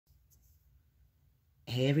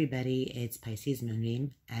Hey everybody, it's Pisces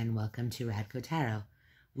Moonbeam and welcome to Radko Tarot.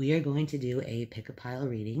 We are going to do a pick-a-pile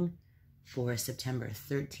reading for September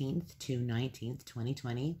 13th to 19th,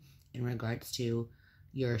 2020 in regards to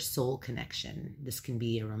your soul connection. This can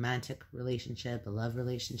be a romantic relationship, a love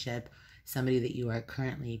relationship, somebody that you are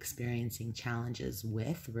currently experiencing challenges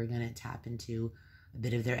with. We're going to tap into a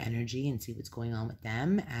bit of their energy and see what's going on with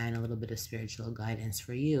them and a little bit of spiritual guidance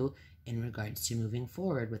for you in regards to moving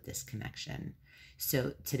forward with this connection.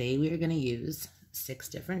 So today we are going to use 6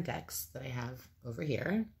 different decks that I have over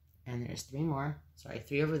here, and there's 3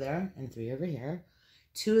 over there and 3 over here.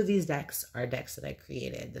 2 of these decks are decks that I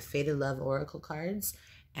created, the Fated Love Oracle cards,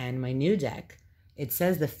 and my new deck. It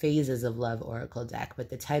says the Phases of Love Oracle deck,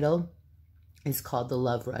 but the title is called the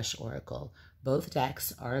Love Rush Oracle. Both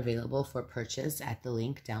decks are available for purchase at the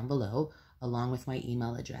link down below, along with my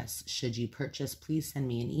email address. Should you purchase, please send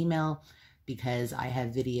me an email, because I have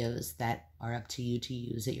videos that are up to you to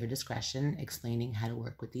use at your discretion explaining how to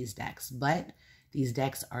work with these decks. But these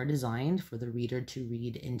decks are designed for the reader to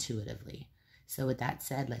read intuitively. So with that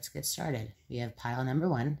said, let's get started. We have pile number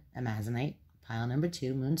 1, Amazonite, pile number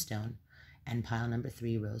 2, Moonstone, and pile number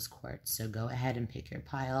 3, Rose Quartz. So go ahead and pick your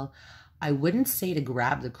pile. I wouldn't say to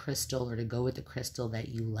grab the crystal or to go with the crystal that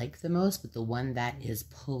you like the most, but the one that is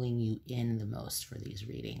pulling you in the most for these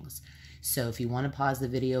readings. So if you want to pause the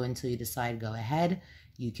video until you decide, go ahead.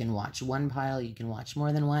 You can watch one pile, you can watch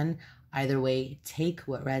more than one. Either way, take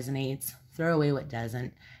what resonates, throw away what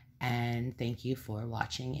doesn't, and thank you for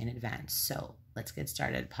watching in advance. So let's get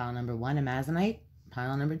started. Pile number 1, Amazonite,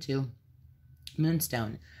 pile number 2,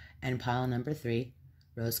 Moonstone, and pile number 3,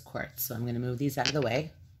 Rose Quartz. So I'm going to move these out of the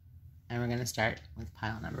way, and we're going to start with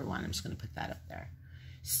pile number 1. I'm just going to put that up there.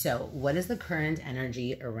 So what is the current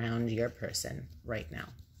energy around your person right now?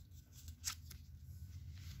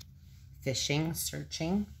 Fishing,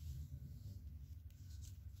 searching,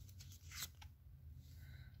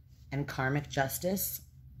 and karmic justice.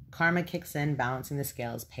 Karma kicks in, balancing the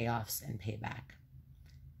scales, payoffs, and payback.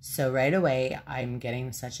 So right away, I'm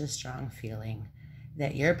getting such a strong feeling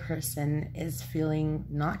that your person is feeling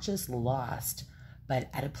not just lost, but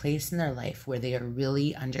at a place in their life where they are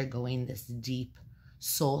really undergoing this deep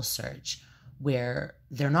soul search, where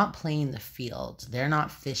they're not playing the field. They're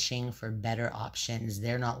not fishing for better options.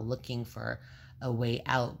 They're not looking for a way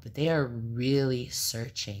out, but they are really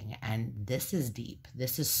searching. And this is deep.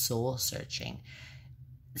 This is soul searching.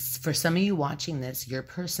 For some of you watching this, your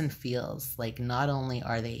person feels like not only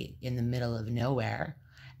are they in the middle of nowhere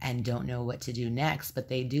and don't know what to do next, but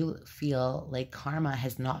they do feel like karma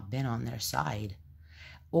has not been on their side.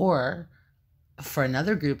 Or for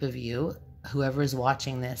another group of you, whoever is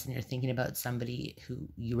watching this and you're thinking about somebody who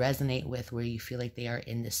you resonate with, where you feel like they are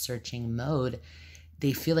in this searching mode,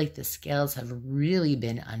 they feel like the scales have really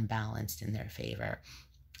been unbalanced in their favor.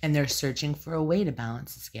 And they're searching for a way to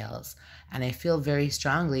balance the scales. And I feel very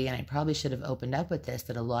strongly, and I probably should have opened up with this,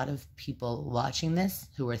 that a lot of people watching this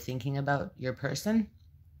who are thinking about your person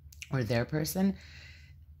or their person,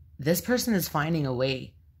 this person is finding a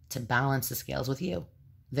way to balance the scales with you.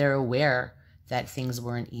 They're aware that things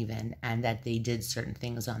weren't even and that they did certain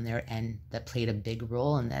things on their end that played a big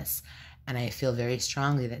role in this. And I feel very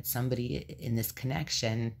strongly that somebody in this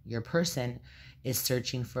connection, your person, is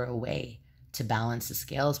searching for a way to balance the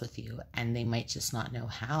scales with you, and they might just not know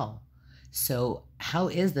how. So how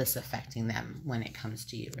is this affecting them when it comes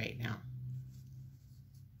to you right now?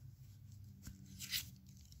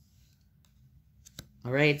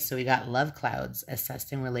 All right, so we got love clouds,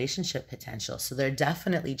 assessing relationship potential. So they're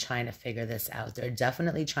definitely trying to figure this out. They're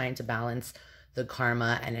definitely trying to balance the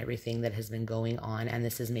karma and everything that has been going on. And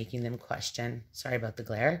this is making them question, sorry about the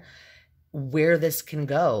glare, where this can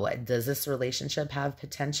go. Does this relationship have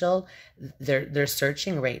potential? They're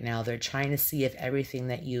searching right now. They're trying to see if everything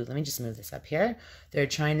that you, let me just move this up here. They're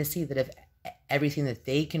trying to see that if everything that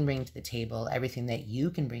they can bring to the table, everything that you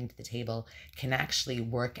can bring to the table can actually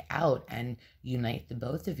work out and unite the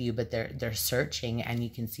both of you. But they're searching, and you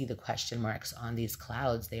can see the question marks on these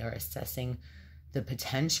clouds. They are assessing the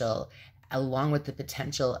potential, along with the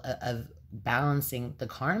potential of balancing the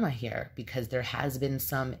karma here, because there has been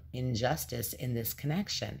some injustice in this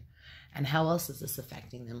connection. And how else is this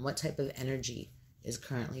affecting them? What type of energy is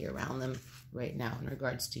currently around them right now in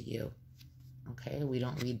regards to you? Okay, we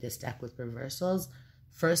don't read this deck with reversals.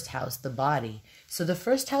 First house, the body. So the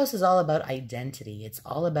first house is all about identity. It's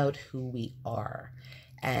all about who we are.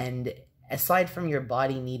 And aside from your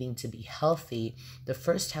body needing to be healthy, the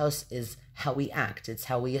first house is how we act. It's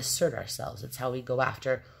how we assert ourselves. It's how we go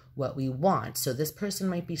after what we want. So this person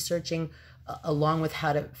might be searching along with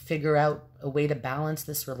how to figure out a way to balance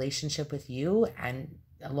this relationship with you, and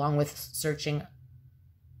along with searching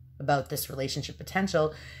about this relationship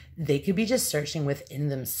potential, they could be just searching within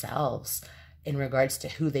themselves in regards to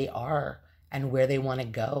who they are and where they want to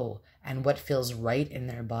go and what feels right in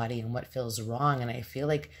their body and what feels wrong. And I feel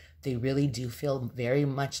like they really do feel very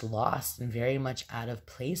much lost and very much out of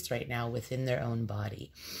place right now within their own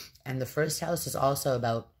body. And the first house is also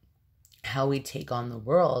about how we take on the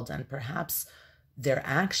world, and perhaps their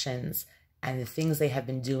actions and the things they have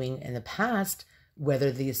been doing in the past,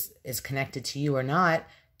 whether this is connected to you or not,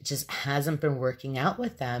 it just hasn't been working out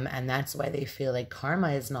with them. And that's why they feel like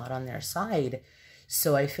karma is not on their side.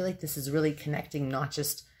 So I feel like this is really connecting not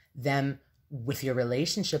just them with your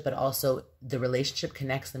relationship, but also the relationship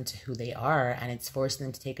connects them to who they are. And it's forcing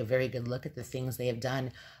them to take a very good look at the things they have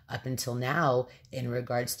done up until now in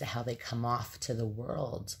regards to how they come off to the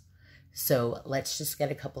world. So let's just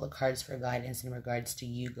get a couple of cards for guidance in regards to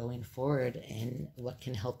you going forward and what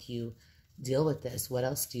can help you deal with this. What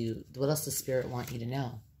else does Spirit want you to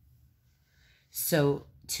know? So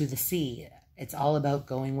to the sea, it's all about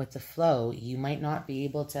going with the flow. You might not be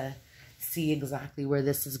able to see exactly where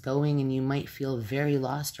this is going, and you might feel very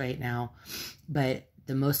lost right now. But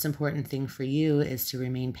the most important thing for you is to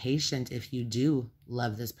remain patient if you do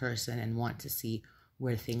love this person and want to see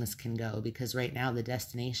where things can go, because right now the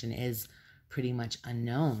destination is pretty much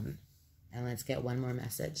unknown. And let's get one more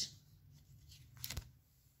message.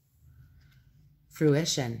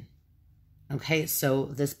 Fruition. Okay, so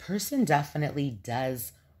this person definitely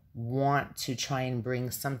does want to try and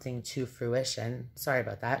bring something to fruition. Sorry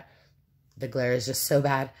about that. The glare is just so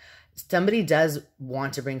bad. Somebody does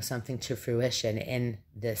want to bring something to fruition in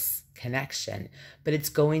this connection, but it's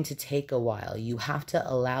going to take a while. You have to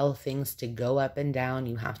allow things to go up and down.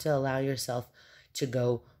 You have to allow yourself to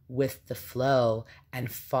go with the flow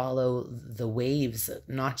and follow the waves,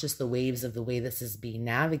 not just the waves of the way this is being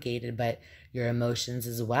navigated, but your emotions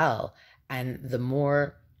as well. And the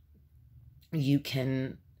more you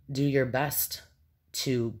can do your best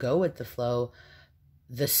to go with the flow,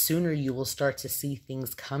 the sooner you will start to see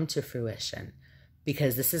things come to fruition,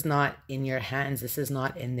 because this is not in your hands. This is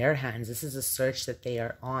not in their hands. This is a search that they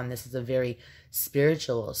are on. This is a very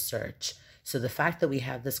spiritual search. So the fact that we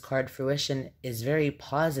have this card fruition is very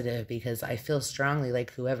positive, because I feel strongly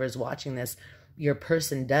like whoever's watching this, your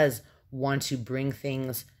person does want to bring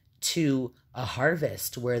things to a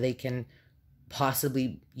harvest where they can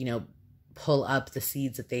possibly, pull up the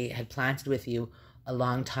seeds that they had planted with you a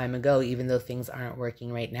long time ago, even though things aren't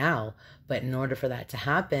working right now. But in order for that to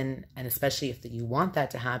happen, and especially if you want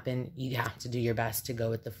that to happen, you have to do your best to go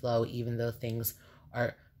with the flow, even though things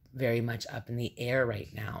are very much up in the air right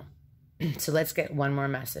now. So let's get one more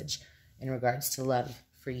message in regards to love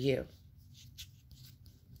for you.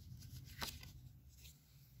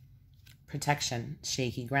 Protection,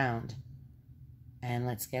 shaky ground. And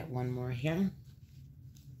let's get one more here.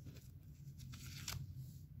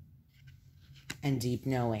 And deep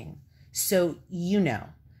knowing. So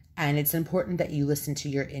and it's important that you listen to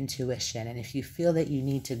your intuition. And if you feel that you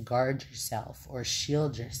need to guard yourself or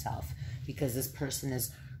shield yourself because this person is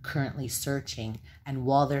currently searching, and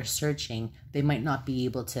while they're searching, they might not be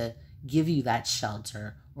able to give you that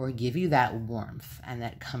shelter or give you that warmth and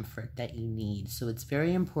that comfort that you need. So it's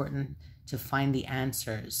very important to find the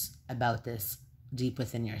answers about this deep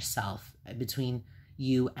within yourself, between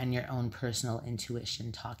you and your own personal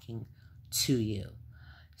intuition talking to you.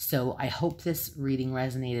 So I hope this reading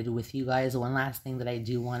resonated with you guys. One last thing that I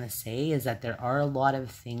do want to say is that there are a lot of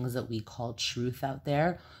things that we call truth out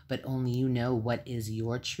there, but only you know what is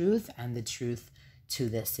your truth and the truth to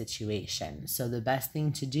this situation. So the best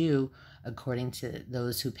thing to do, according to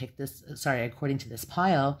those who picked this, according to this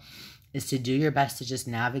pile, is to do your best to just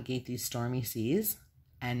navigate these stormy seas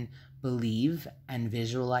and believe and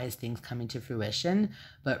visualize things coming to fruition,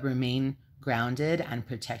 but remain grounded and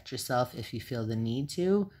protect yourself if you feel the need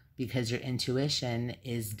to, because your intuition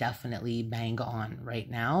is definitely bang on right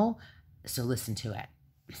now. So listen to it.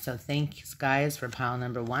 So thanks guys for pile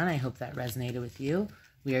number 1. I hope that resonated with you.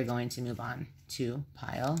 We are going to move on to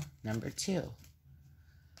pile number 2,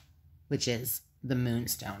 which is the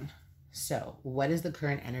Moonstone. So what is the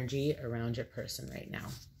current energy around your person right now?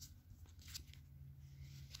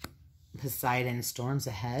 Poseidon, storms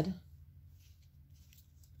ahead.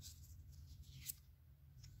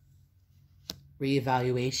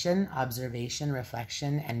 Reevaluation, observation,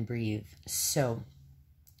 reflection, and breathe. So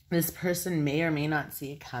this person may or may not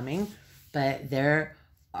see it coming, but they're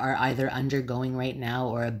either undergoing right now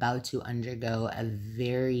or about to undergo a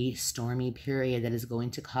very stormy period that is going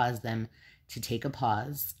to cause them to take a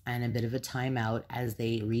pause and a bit of a timeout as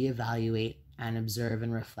they reevaluate and observe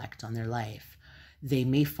and reflect on their life. They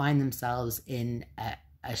may find themselves in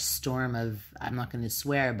a storm of, I'm not going to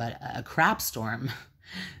swear, but a crap storm,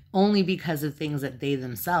 only because of things that they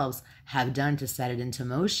themselves have done to set it into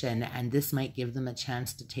motion. And this might give them a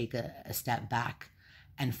chance to take a step back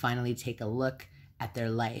and finally take a look at their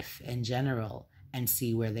life in general and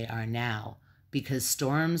see where they are now. Because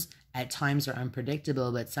storms at times are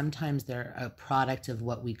unpredictable, but sometimes they're a product of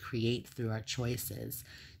what we create through our choices.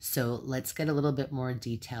 So let's get a little bit more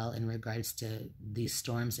detail in regards to these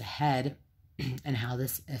storms ahead and how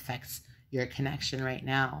this affects your connection right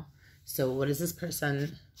now. So what does this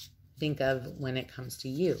person think of when it comes to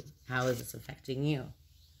you? How is this affecting you?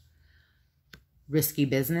 Risky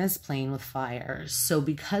business, playing with fire. So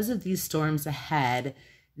because of these storms ahead,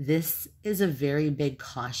 this is a very big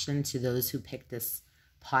caution to those who pick this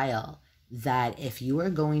pile, that if you are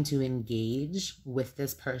going to engage with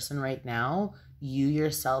this person right now, you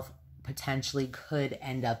yourself potentially could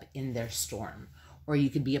end up in their storm, or you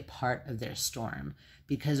could be a part of their storm,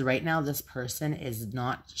 because right now this person is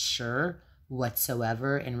not sure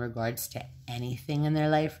whatsoever in regards to anything in their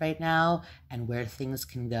life right now and where things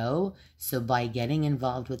can go. So by getting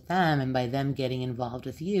involved with them and by them getting involved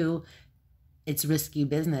with you, it's risky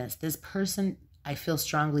business. This person, I feel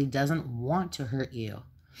strongly, doesn't want to hurt you.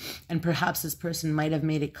 And perhaps this person might have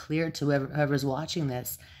made it clear to whoever's watching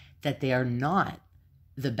this that they are not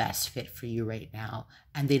the best fit for you right now.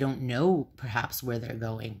 And they don't know perhaps where they're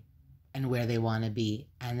going and where they want to be.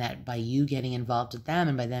 And that by you getting involved with them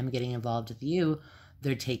and by them getting involved with you,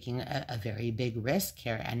 they're taking a very big risk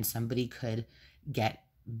here. And somebody could get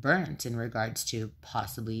burnt in regards to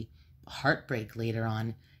possibly heartbreak later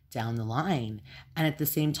on down the line. And at the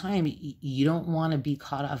same time, you don't want to be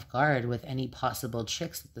caught off guard with any possible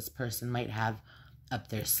tricks that this person might have up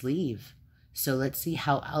their sleeve. So let's see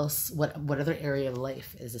how else, what other area of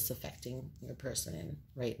life is this affecting your person in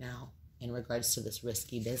right now in regards to this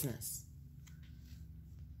risky business.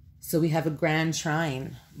 So we have a grand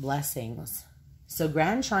trine, blessings. So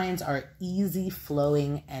grand trines are easy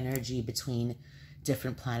flowing energy between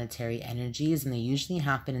different planetary energies, and they usually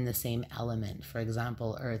happen in the same element. For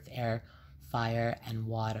example, earth, air, fire, and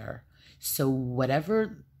water. So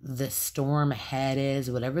whatever the storm ahead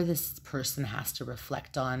is, whatever this person has to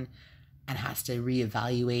reflect on and has to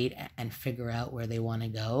reevaluate and figure out where they want to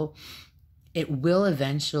go, it will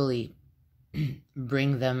eventually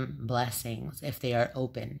bring them blessings if they are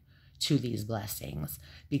open to these blessings,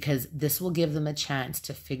 because this will give them a chance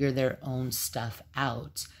to figure their own stuff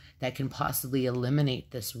out that can possibly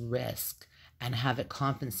eliminate this risk and have it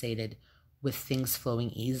compensated with things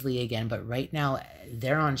flowing easily again. But right now,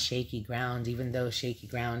 they're on shaky ground. Even though shaky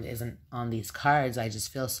ground isn't on these cards, I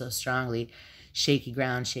just feel so strongly shaky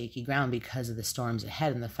ground because of the storms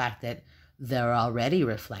ahead and the fact that they're already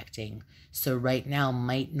reflecting. So right now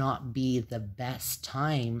might not be the best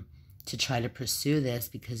time to try to pursue this,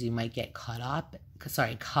 because you might get caught up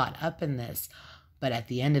in this. But at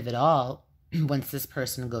the end of it all, once this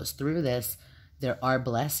person goes through this, there are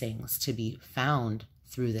blessings to be found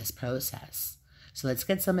through this process. So let's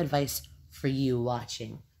get some advice for you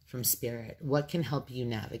watching from Spirit. What can help you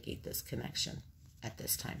navigate this connection at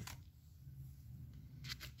this time?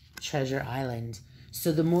 Treasure Island.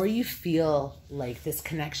 So the more you feel like this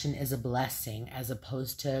connection is a blessing as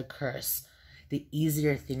opposed to a curse, the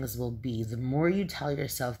easier things will be. The more you tell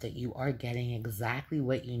yourself that you are getting exactly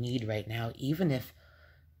what you need right now, even if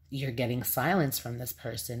you're getting silence from this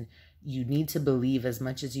person, you need to believe as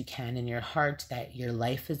much as you can in your heart that your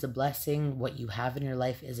life is a blessing, what you have in your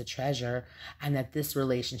life is a treasure, and that this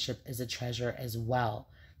relationship is a treasure as well,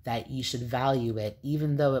 that you should value it,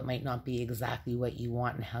 even though it might not be exactly what you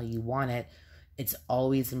want and how you want it. It's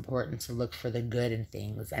always important to look for the good in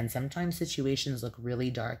things. And sometimes situations look really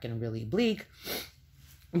dark and really bleak,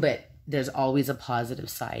 but there's always a positive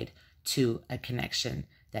side to a connection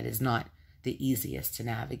that is not the easiest to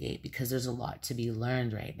navigate, because there's a lot to be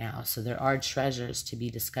learned right now. So there are treasures to be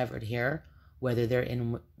discovered here, whether they're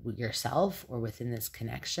in yourself or within this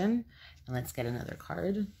connection. And let's get another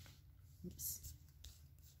card. Oops.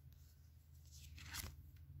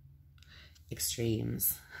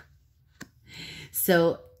 Extremes.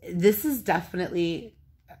 So this is definitely,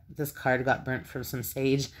 this card got burnt from some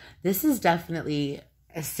sage. This is definitely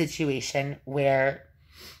a situation where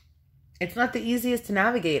it's not the easiest to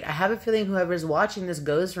navigate. I have a feeling whoever's watching this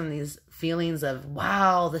goes from these feelings of,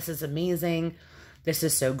 wow, this is amazing, this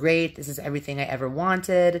is so great, this is everything I ever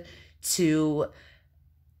wanted, to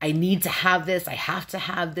I need to have this, I have to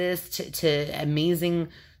have this, to amazing,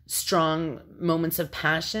 strong moments of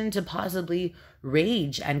passion, to possibly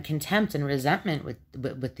rage and contempt and resentment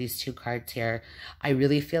with these two cards here. I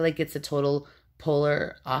really feel like it's a total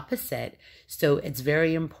polar opposite. So it's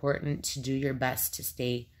very important to do your best to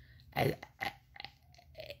stay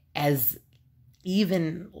as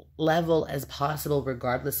even level as possible,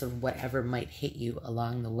 regardless of whatever might hit you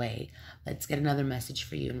along the way. Let's get another message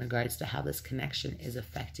for you in regards to how this connection is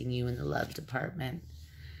affecting you in the love department.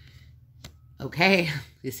 Okay,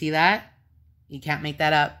 you see that? You can't make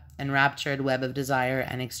that up. Enraptured, web of desire,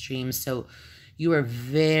 and extremes. So you are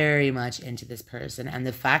very much into this person. And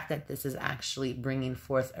the fact that this is actually bringing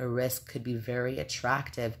forth a risk could be very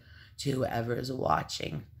attractive to whoever is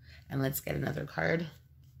watching. And let's get another card.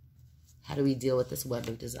 How do we deal with this web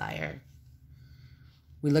of desire?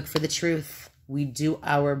 We look for the truth. We do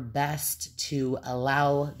our best to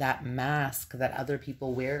allow that mask that other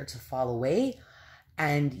people wear to fall away,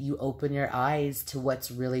 and you open your eyes to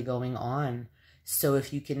what's really going on. So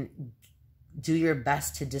if you can do your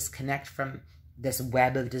best to disconnect from this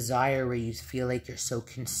web of desire where you feel like you're so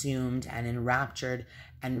consumed and enraptured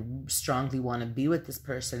and strongly want to be with this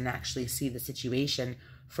person and actually see the situation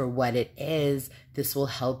for what it is, this will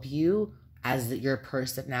help you as your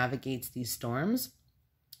person navigates these storms.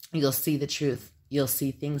 You'll see the truth. You'll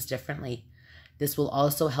see things differently. This will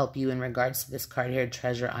also help you in regards to this card here,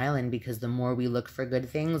 Treasure Island, because the more we look for good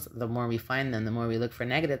things, the more we find them. The more we look for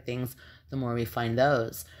negative things, the more we find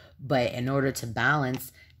those. But in order to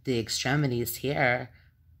balance the extremities here,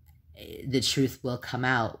 the truth will come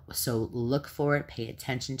out. So look for it, pay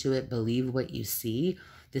attention to it, believe what you see.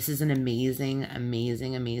 This is an amazing,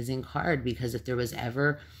 amazing, amazing card, because if there was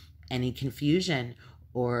ever any confusion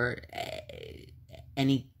or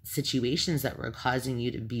any situations that were causing you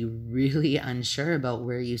to be really unsure about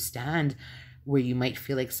where you stand, where you might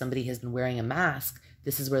feel like somebody has been wearing a mask,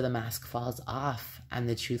 this is where the mask falls off and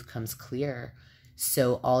the truth comes clear.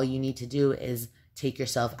 So all you need to do is take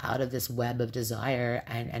yourself out of this web of desire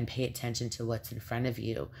and pay attention to what's in front of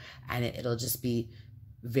you. And it'll just be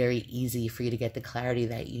very easy for you to get the clarity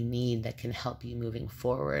that you need that can help you moving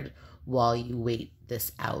forward while you wait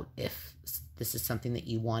this out, if this is something that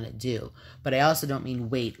you want to do. But I also don't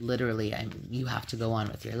mean wait literally. I mean, you have to go on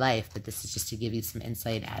with your life, but this is just to give you some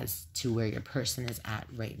insight as to where your person is at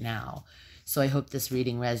right now. So I hope this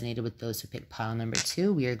reading resonated with those who picked pile number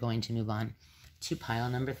 2. We are going to move on to pile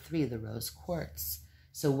number 3, the rose quartz.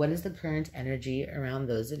 So what is the current energy around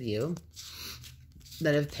those of you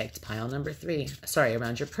that have picked pile number 3? Sorry,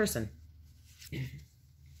 around your person.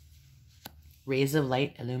 Rays of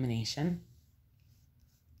light, illumination,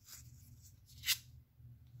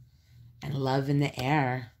 and love in the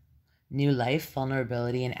air. New life,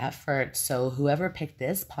 vulnerability, and effort. So whoever picked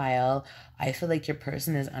this pile, I feel like your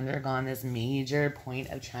person has undergone this major point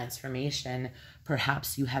of transformation.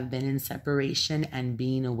 Perhaps you have been in separation and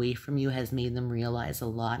being away from you has made them realize a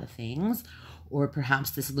lot of things. Or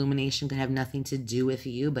perhaps this illumination could have nothing to do with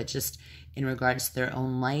you, but just in regards to their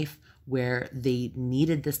own life, where they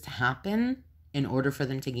needed this to happen in order for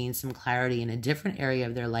them to gain some clarity in a different area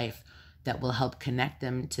of their life that will help connect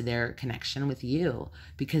them to their connection with you.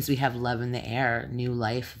 Because we have love in the air, new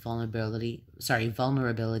life, vulnerability,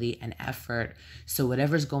 and effort. So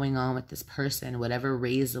whatever's going on with this person, whatever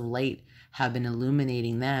rays of light have been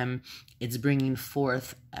illuminating them, it's bringing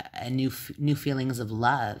forth a new feelings of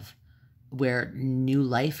love, where new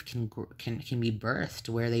life can be birthed,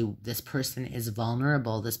 where this person is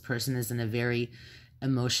vulnerable. This person is in a very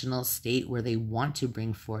emotional state where they want to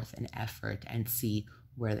bring forth an effort and see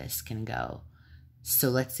where this can go. So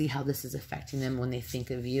let's see how this is affecting them when they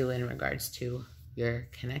think of you in regards to your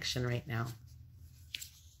connection right now.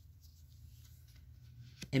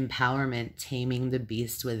 Empowerment, taming the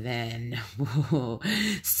beast within.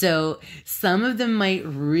 So some of them might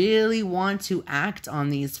really want to act on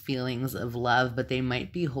these feelings of love, but they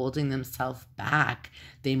might be holding themselves back.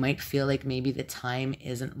 They might feel like maybe the time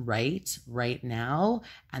isn't right now,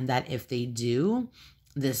 and that if they do,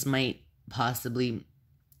 this might possibly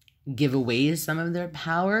give away some of their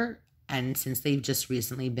power. And since they've just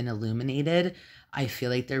recently been illuminated, I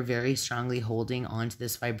feel like they're very strongly holding on to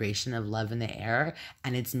this vibration of love in the air,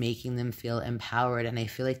 and it's making them feel empowered. And I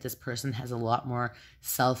feel like this person has a lot more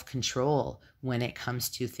self-control when it comes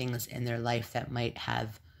to things in their life that might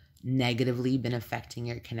have negatively been affecting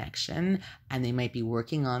your connection, and they might be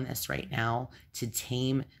working on this right now to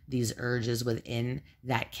tame these urges within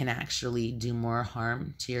that can actually do more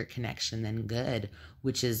harm to your connection than good,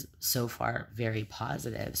 which is so far very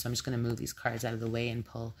positive. So I'm just going to move these cards out of the way and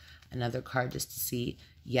pull another card just to see,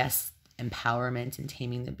 yes, empowerment and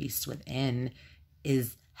taming the beast within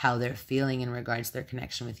is how they're feeling in regards to their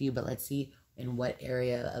connection with you. But let's see in what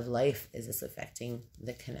area of life is this affecting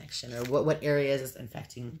the connection, or what area is this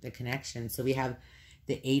affecting the connection. So we have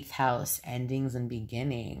the 8th house, endings and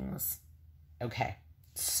beginnings. Okay,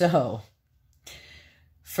 so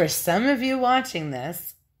for some of you watching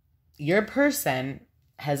this, your person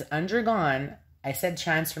has undergone, I said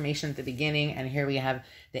transformation at the beginning, and here we have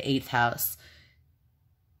the 8th house.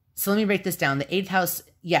 So let me break this down. The 8th house,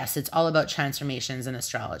 yes, it's all about transformations in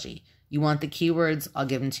astrology. You want the keywords? I'll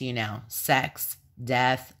give them to you now. Sex,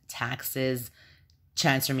 death, taxes,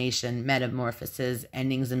 transformation, metamorphosis,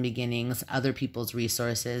 endings and beginnings, other people's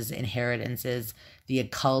resources, inheritances, the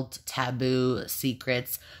occult, taboo,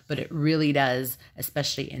 secrets. But it really does,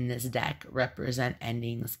 especially in this deck, represent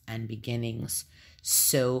endings and beginnings.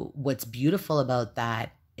 So what's beautiful about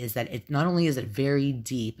that is that it not only is it very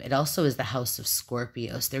deep, it also is the house of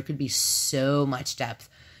Scorpio. So there could be so much depth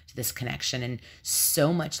to this connection and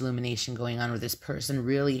so much illumination going on where this person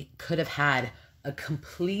really could have had a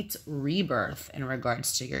complete rebirth in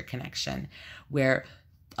regards to your connection, where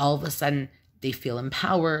all of a sudden they feel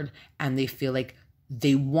empowered and they feel like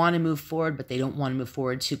they want to move forward, but they don't want to move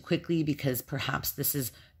forward too quickly because perhaps this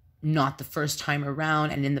is not the first time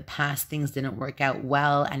around, and in the past things didn't work out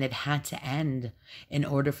well, and it had to end in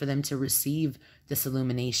order for them to receive this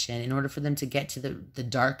illumination, in order for them to get to the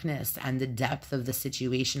darkness and the depth of the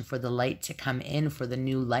situation, for the light to come in, for the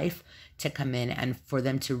new life to come in, and for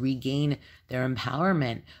them to regain their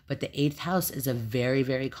empowerment. But the 8th house is a very,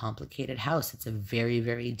 very complicated house. It's a very,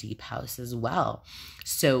 very deep house as well.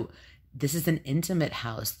 So this is an intimate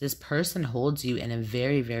house. This person holds you in a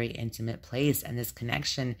very, very intimate place. And this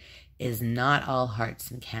connection is not all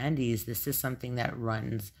hearts and candies. This is something that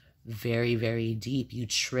runs very, very deep. You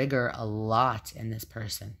trigger a lot in this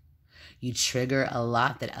person. You trigger a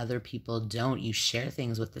lot that other people don't. You share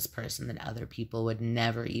things with this person that other people would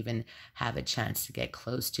never even have a chance to get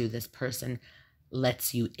close to. This person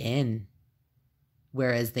lets you in,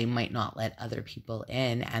 whereas they might not let other people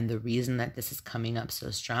in. And the reason that this is coming up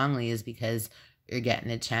so strongly is because you're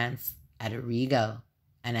getting a chance at a rego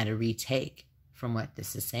and at a retake from what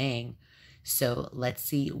this is saying. So let's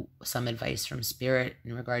see some advice from Spirit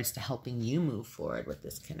in regards to helping you move forward with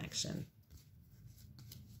this connection.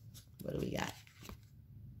 What do we got?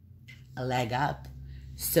 A leg up.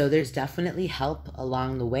 So there's definitely help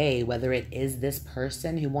along the way, whether it is this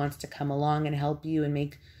person who wants to come along and help you and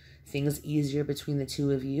make things easier between the two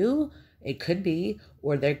of you. It could be,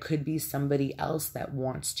 or there could be somebody else that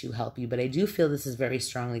wants to help you. But I do feel this is very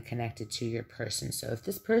strongly connected to your person. So if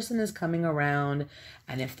this person is coming around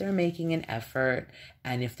and if they're making an effort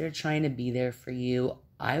and if they're trying to be there for you,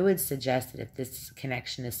 I would suggest that if this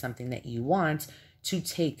connection is something that you want, to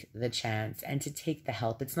take the chance and to take the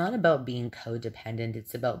help. It's not about being codependent.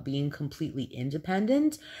 It's about being completely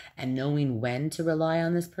independent and knowing when to rely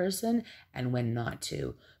on this person and when not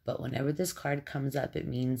to. But whenever this card comes up, it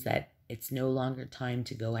means that it's no longer time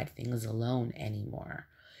to go at things alone anymore.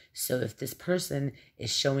 So if this person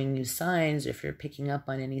is showing you signs, if you're picking up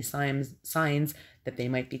on any signs that they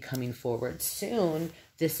might be coming forward soon,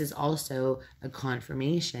 this is also a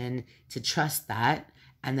confirmation to trust that,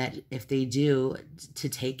 and that if they do, to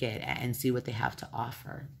take it and see what they have to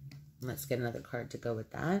offer. Let's get another card to go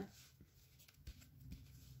with that.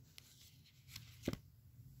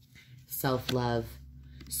 Self-love.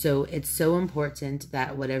 So it's so important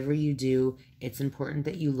that whatever you do, it's important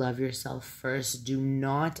that you love yourself first. Do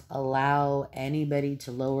not allow anybody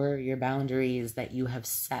to lower your boundaries that you have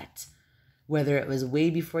set, whether it was way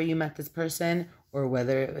before you met this person or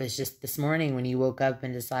whether it was just this morning when you woke up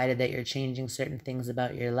and decided that you're changing certain things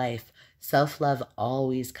about your life. Self-love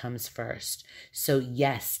always comes first. So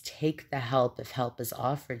yes, take the help if help is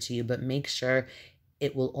offered to you, but make sure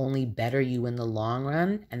it will only better you in the long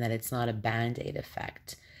run and that it's not a band-aid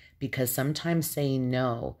effect. Because sometimes saying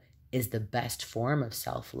no is the best form of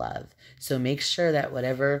self-love. So make sure that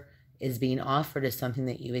whatever is being offered is something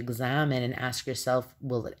that you examine and ask yourself,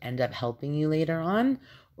 will it end up helping you later on,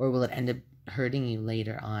 or will it end up hurting you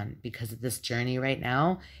later on? Because of this journey right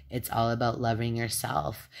now, it's all about loving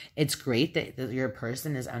yourself. It's great that your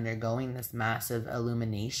person is undergoing this massive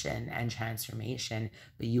illumination and transformation,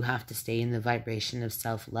 but you have to stay in the vibration of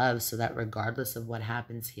self-love so that regardless of what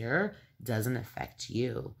happens here, it doesn't affect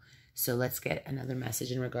you. So let's get another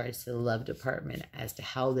message in regards to the love department as to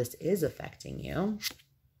how this is affecting you.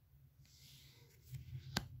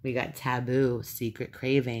 We got taboo, secret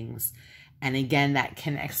cravings. And again, that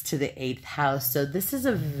connects to the 8th house. So this is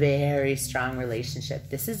a very strong relationship.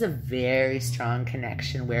 This is a very strong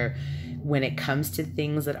connection where when it comes to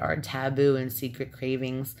things that are taboo and secret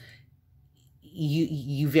cravings,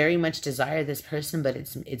 you very much desire this person, but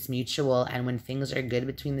it's mutual. And when things are good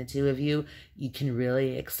between the two of you, you can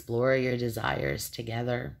really explore your desires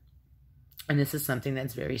together. And this is something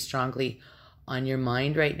that's very strongly on your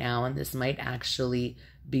mind right now, and this might actually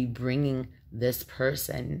be bringing this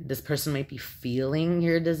person might be feeling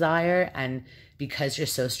your desire, and because you're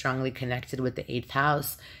so strongly connected with the 8th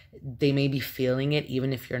house, they may be feeling it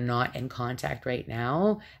even if you're not in contact right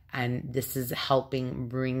now, and this is helping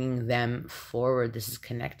bringing them forward. This is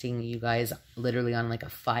connecting you guys literally on like a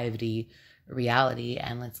 5D reality.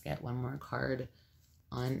 And let's get one more card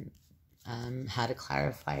on how to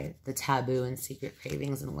clarify the taboo and secret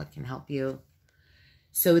cravings and what can help you.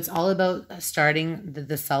 So it's all about starting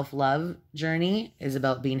the self-love journey is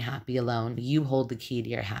about being happy alone. You hold the key to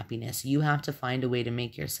your happiness. You have to find a way to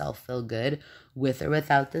make yourself feel good with or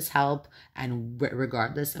without this help, and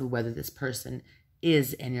regardless of whether this person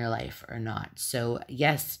is in your life or not. So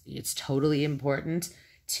yes, it's totally important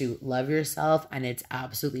to love yourself, and it's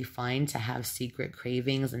absolutely fine to have secret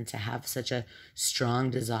cravings and to have such a strong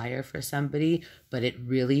desire for somebody, but it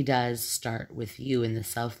really does start with you in the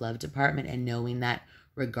self-love department, and knowing that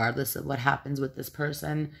regardless of what happens with this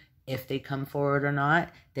person, if they come forward or not,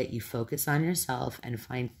 that you focus on yourself and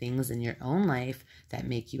find things in your own life that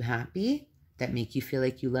make you happy, that make you feel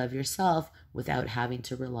like you love yourself without having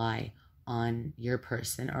to rely on your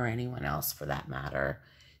person or anyone else for that matter.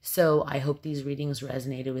 So I hope these readings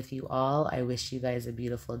resonated with you all. I wish you guys a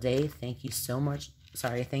beautiful day. Thank you so much.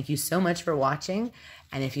 Thank you so much for watching.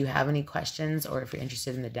 And if you have any questions or if you're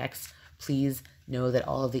interested in the decks, please know that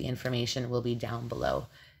all of the information will be down below.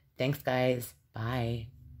 Thanks, guys. Bye.